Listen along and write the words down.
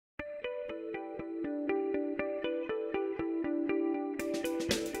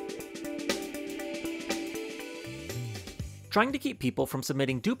Trying to keep people from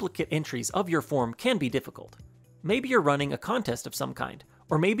submitting duplicate entries of your form can be difficult. Maybe you're running a contest of some kind,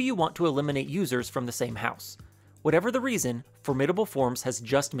 or maybe you want to eliminate users from the same house. Whatever the reason, Formidable Forms has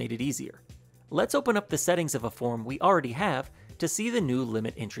just made it easier. Let's open up the settings of a form we already have to see the new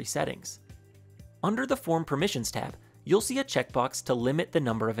limit entry settings. Under the Form Permissions tab, you'll see a checkbox to limit the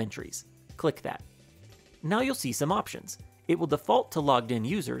number of entries. Click that. Now you'll see some options. It will default to logged in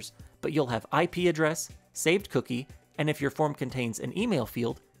users, but you'll have IP address, saved cookie, and if your form contains an email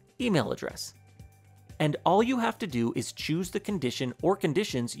field, email address. And all you have to do is choose the condition or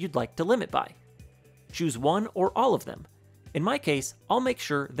conditions you'd like to limit by. Choose one or all of them. In my case, I'll make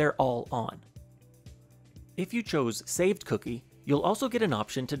sure they're all on. If you chose saved cookie, you'll also get an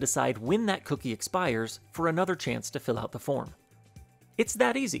option to decide when that cookie expires for another chance to fill out the form. It's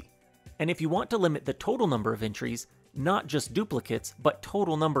that easy. And if you want to limit the total number of entries, not just duplicates, but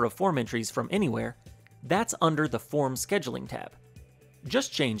total number of form entries from anywhere, that's under the Form Scheduling tab.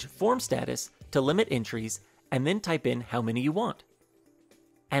 Just change Form Status to Limit Entries and then type in how many you want.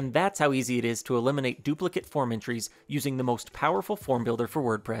 And that's how easy it is to eliminate duplicate form entries using the most powerful form builder for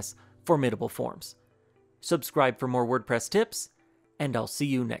WordPress, Formidable Forms. Subscribe for more WordPress tips, and I'll see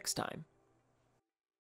you next time.